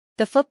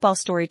The Football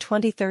Story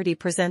 2030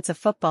 presents a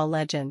football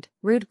legend,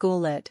 Ruud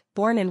Gullit,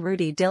 born in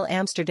Rudi Dil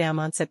Amsterdam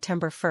on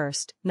September 1,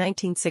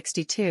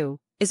 1962,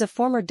 is a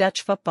former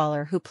Dutch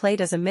footballer who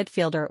played as a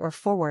midfielder or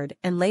forward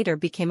and later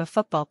became a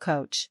football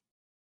coach.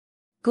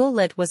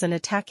 Gullit was an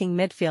attacking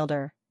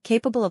midfielder,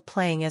 capable of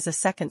playing as a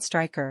second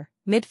striker,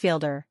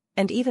 midfielder,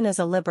 and even as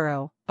a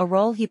libero, a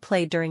role he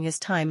played during his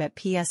time at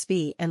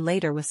PSV and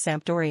later with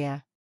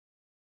Sampdoria.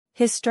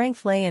 His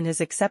strength lay in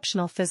his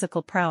exceptional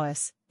physical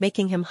prowess,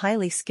 making him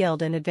highly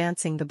skilled in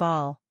advancing the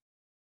ball.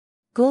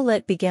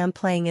 Gullit began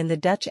playing in the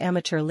Dutch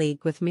Amateur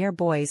League with Mere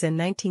Boys in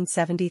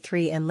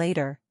 1973 and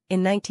later,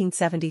 in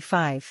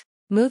 1975,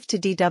 moved to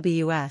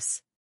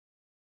DWS.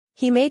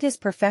 He made his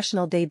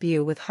professional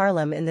debut with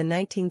Haarlem in the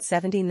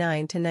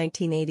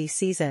 1979-1980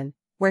 season,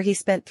 where he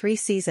spent 3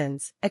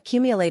 seasons,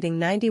 accumulating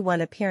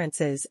 91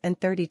 appearances and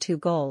 32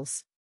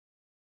 goals.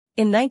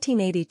 In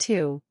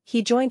 1982,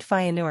 he joined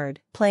Feyenoord,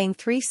 playing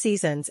 3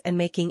 seasons and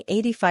making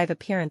 85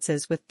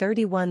 appearances with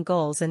 31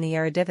 goals in the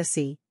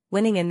Eredivisie,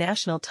 winning a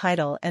national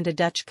title and a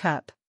Dutch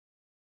Cup.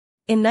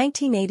 In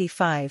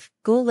 1985,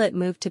 Gullit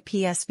moved to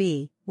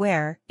PSV,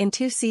 where, in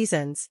 2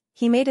 seasons,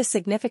 he made a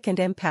significant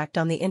impact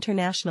on the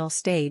international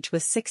stage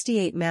with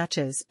 68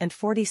 matches and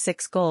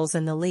 46 goals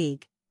in the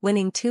league,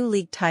 winning 2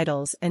 league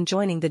titles and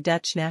joining the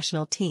Dutch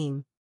national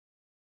team.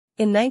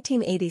 In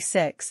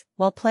 1986,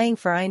 while playing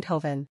for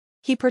Eindhoven,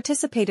 he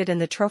participated in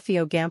the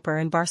Trofeo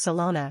Gamper in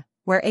Barcelona,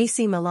 where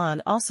AC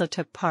Milan also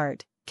took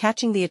part,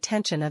 catching the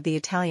attention of the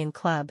Italian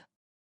club.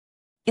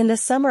 In the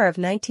summer of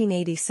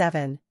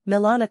 1987,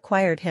 Milan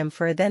acquired him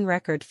for a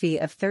then-record fee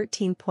of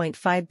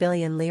 13.5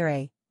 billion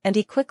lire, and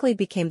he quickly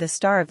became the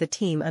star of the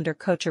team under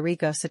coach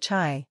Arrigo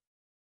Sacchi.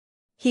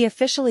 He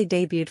officially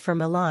debuted for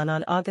Milan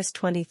on August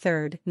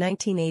 23,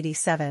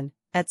 1987,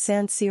 at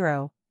San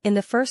Siro, in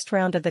the first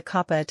round of the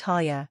Coppa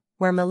Italia,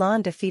 where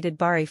Milan defeated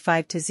Bari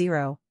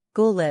 5-0.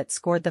 Gullit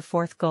scored the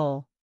 4th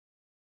goal.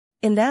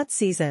 In that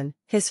season,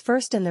 his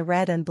first in the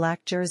red and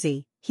black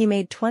jersey, he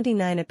made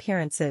 29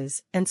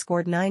 appearances and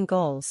scored 9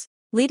 goals,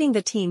 leading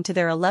the team to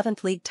their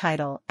 11th league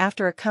title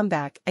after a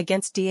comeback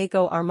against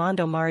Diego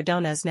Armando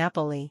Maradona's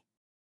Napoli.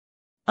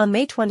 On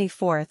May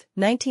 24,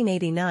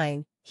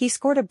 1989, he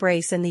scored a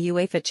brace in the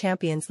UEFA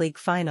Champions League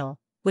final,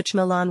 which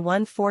Milan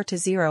won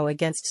 4-0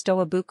 against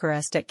Steaua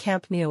Bucharest at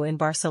Camp Nou in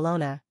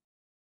Barcelona.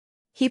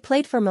 He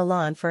played for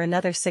Milan for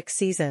another 6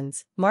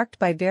 seasons, marked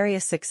by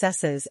various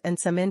successes and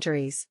some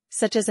injuries,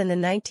 such as in the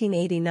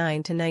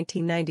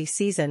 1989-1990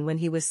 season when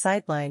he was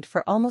sidelined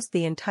for almost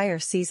the entire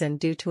season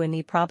due to a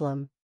knee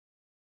problem.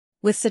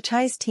 With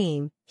Sacchi's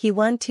team, he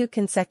won 2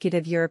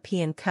 consecutive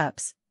European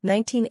Cups,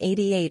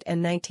 1988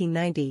 and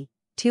 1990,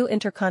 2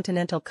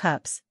 Intercontinental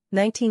Cups,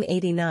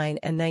 1989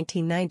 and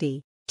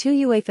 1990,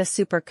 2 UEFA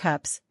Super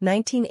Cups,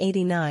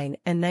 1989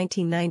 and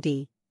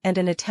 1990, and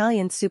an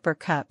Italian Super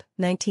Cup,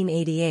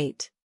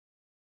 1988.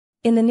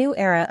 In the new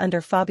era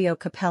under Fabio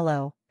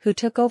Capello, who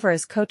took over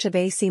as coach of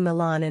AC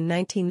Milan in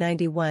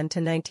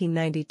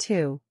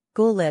 1991-1992,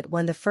 Gullit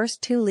won the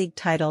first 2 league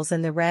titles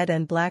in the red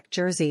and black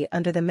jersey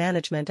under the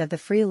management of the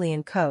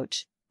Friulian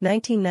coach,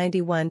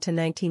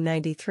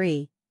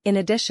 1991-1993, in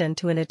addition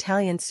to an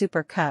Italian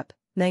Super Cup,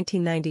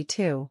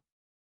 1992.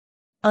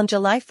 On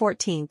July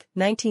 14,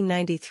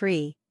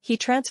 1993, he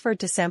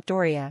transferred to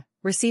Sampdoria,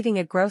 receiving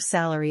a gross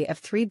salary of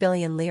 3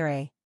 billion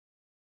lire.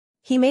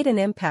 He made an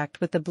impact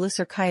with the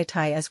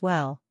Blucerchiatai as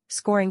well,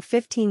 scoring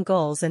 15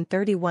 goals in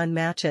 31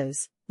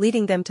 matches,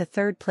 leading them to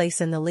 3rd place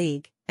in the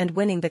league, and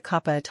winning the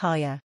Coppa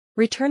Italia.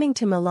 Returning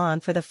to Milan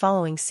for the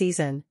following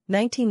season,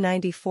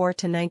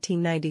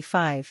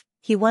 1994-1995,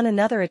 he won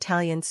another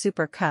Italian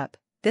Super Cup,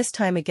 this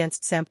time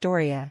against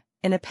Sampdoria,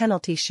 in a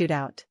penalty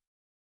shootout.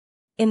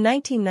 In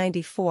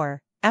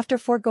 1994, after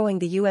foregoing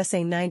the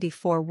USA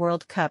 '94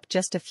 World Cup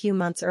just a few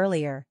months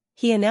earlier,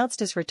 he announced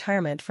his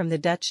retirement from the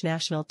Dutch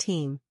national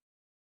team.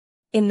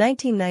 In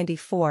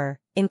 1994,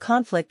 in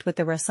conflict with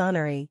the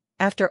Rossoneri,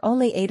 after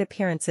only 8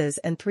 appearances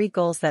and 3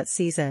 goals that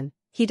season,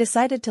 he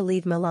decided to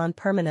leave Milan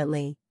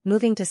permanently,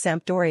 moving to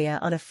Sampdoria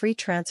on a free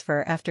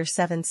transfer after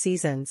 7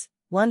 seasons,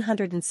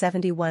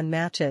 171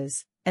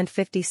 matches, and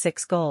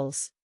 56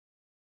 goals.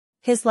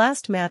 His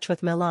last match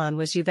with Milan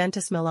was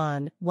Juventus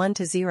Milan,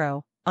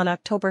 1-0, on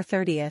October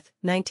 30,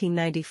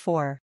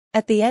 1994.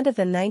 At the end of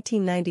the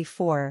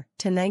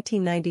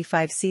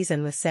 1994-1995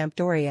 season with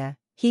Sampdoria,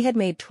 he had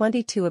made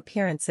 22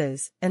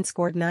 appearances and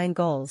scored 9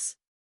 goals.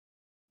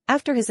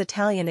 After his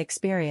Italian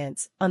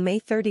experience, on May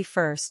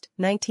 31,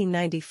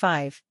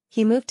 1995,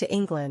 he moved to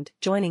England,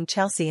 joining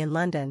Chelsea in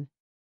London.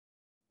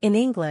 In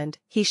England,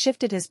 he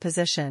shifted his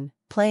position,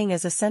 playing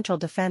as a central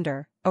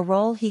defender, a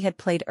role he had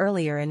played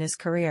earlier in his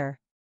career.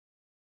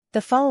 The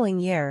following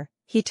year,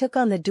 he took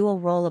on the dual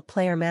role of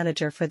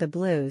player-manager for the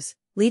Blues,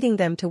 leading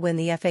them to win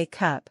the FA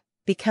Cup,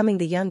 becoming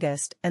the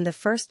youngest and the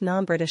first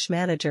non-British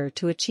manager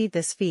to achieve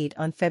this feat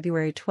on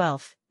February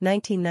 12,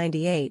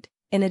 1998.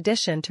 In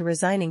addition to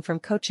resigning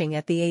from coaching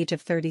at the age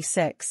of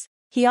 36,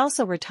 he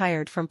also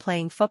retired from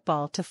playing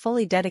football to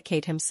fully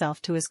dedicate himself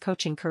to his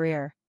coaching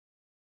career.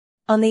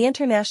 On the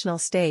international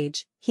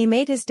stage, he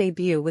made his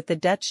debut with the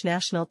Dutch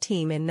national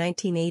team in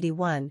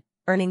 1981,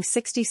 earning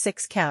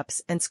 66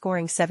 caps and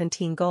scoring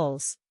 17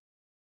 goals.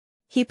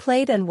 He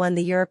played and won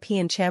the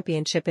European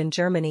Championship in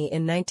Germany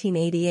in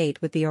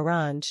 1988 with the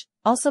Orange,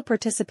 also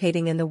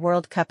participating in the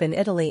World Cup in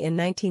Italy in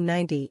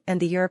 1990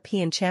 and the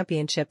European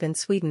Championship in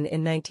Sweden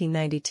in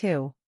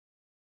 1992.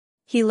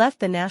 He left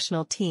the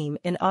national team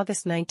in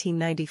August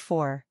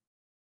 1994.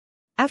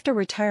 After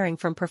retiring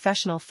from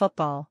professional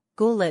football,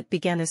 Gullit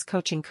began his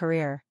coaching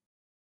career.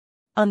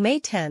 On May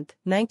 10,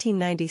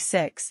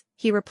 1996,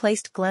 he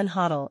replaced Glenn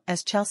Hoddle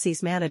as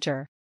Chelsea's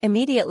manager,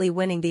 immediately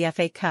winning the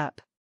FA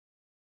Cup.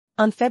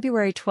 On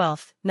February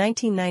 12,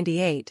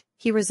 1998,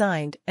 he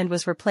resigned and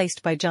was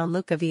replaced by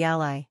Gianluca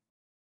Vialli.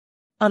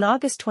 On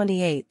August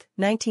 28,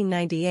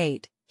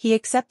 1998, he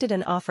accepted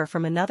an offer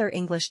from another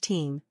English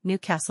team,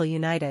 Newcastle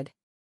United.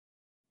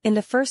 In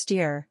the first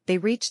year, they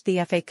reached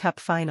the FA Cup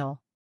final.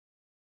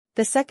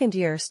 The second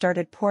year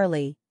started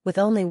poorly, with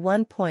only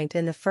 1 point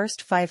in the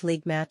first 5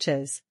 league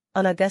matches.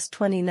 On August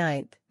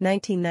 29,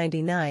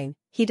 1999,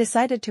 he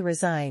decided to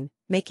resign,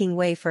 making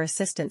way for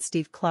assistant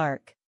Steve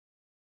Clarke.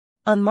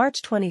 On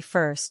March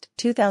 21,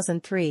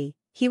 2003,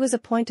 he was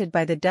appointed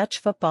by the Dutch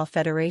Football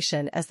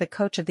Federation as the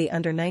coach of the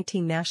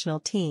under-19 national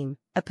team,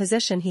 a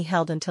position he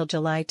held until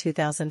July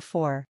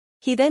 2004.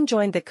 He then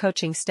joined the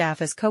coaching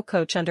staff as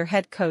co-coach under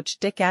head coach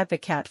Dick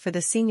Advocaat for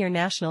the senior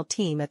national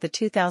team at the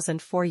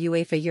 2004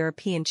 UEFA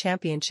European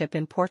Championship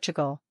in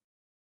Portugal.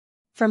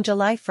 From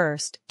July 1,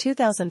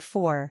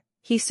 2004,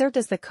 he served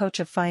as the coach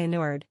of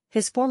Feyenoord,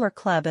 his former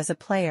club as a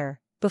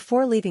player,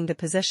 before leaving the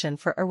position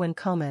for Erwin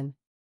Koeman.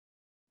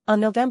 On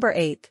November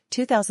 8,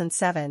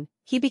 2007,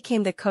 he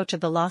became the coach of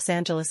the Los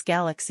Angeles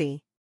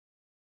Galaxy.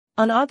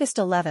 On August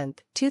 11,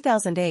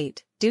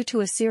 2008, due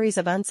to a series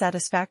of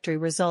unsatisfactory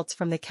results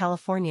from the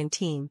Californian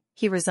team,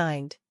 he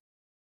resigned.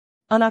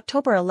 On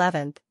October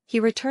 11,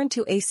 he returned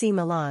to AC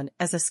Milan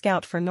as a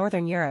scout for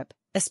Northern Europe,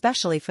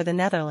 especially for the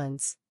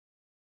Netherlands.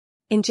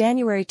 In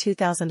January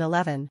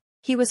 2011,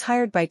 he was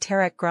hired by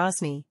Terek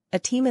Grozny, a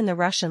team in the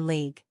Russian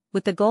league,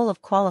 with the goal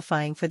of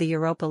qualifying for the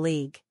Europa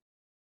League.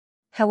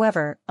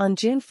 However, on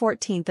June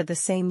 14 of the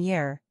same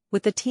year,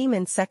 with the team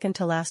in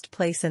second-to-last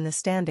place in the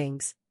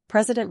standings,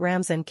 President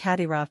Ramzan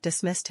Kadyrov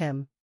dismissed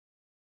him.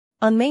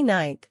 On May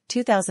 9,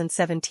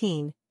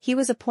 2017, he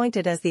was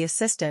appointed as the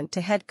assistant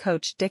to head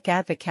coach Dick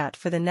Advocaat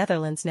for the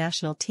Netherlands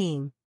national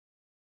team.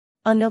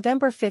 On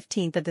November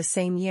 15 of the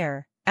same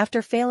year,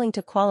 after failing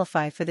to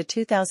qualify for the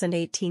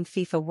 2018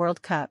 FIFA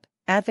World Cup,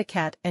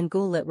 Advocaat and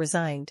Gullit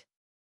resigned.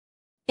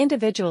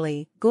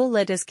 Individually,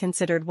 Gullit is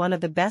considered one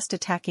of the best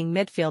attacking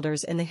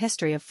midfielders in the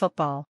history of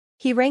football.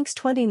 He ranks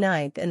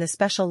 29th in the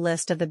special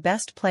list of the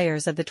best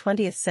players of the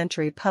 20th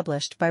century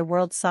published by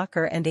World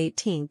Soccer and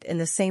 18th in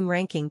the same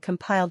ranking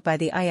compiled by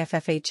the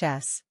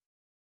IFFHS.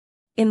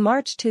 In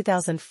March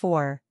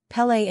 2004,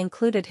 Pelé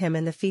included him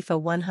in the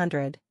FIFA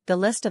 100, the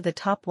list of the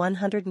top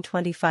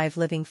 125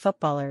 living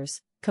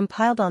footballers,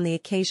 compiled on the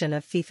occasion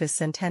of FIFA's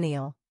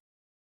centennial.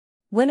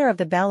 Winner of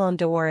the Ballon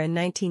d'Or in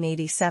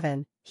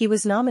 1987, he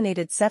was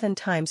nominated 7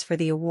 times for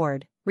the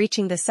award,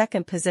 reaching the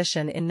second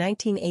position in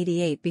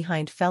 1988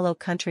 behind fellow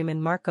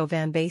countryman Marco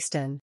van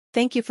Basten.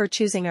 Thank you for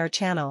choosing our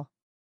channel.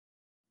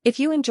 If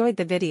you enjoyed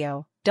the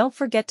video, don't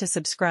forget to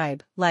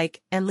subscribe,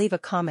 like, and leave a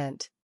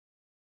comment.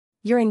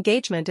 Your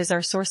engagement is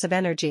our source of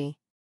energy.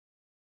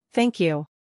 Thank you.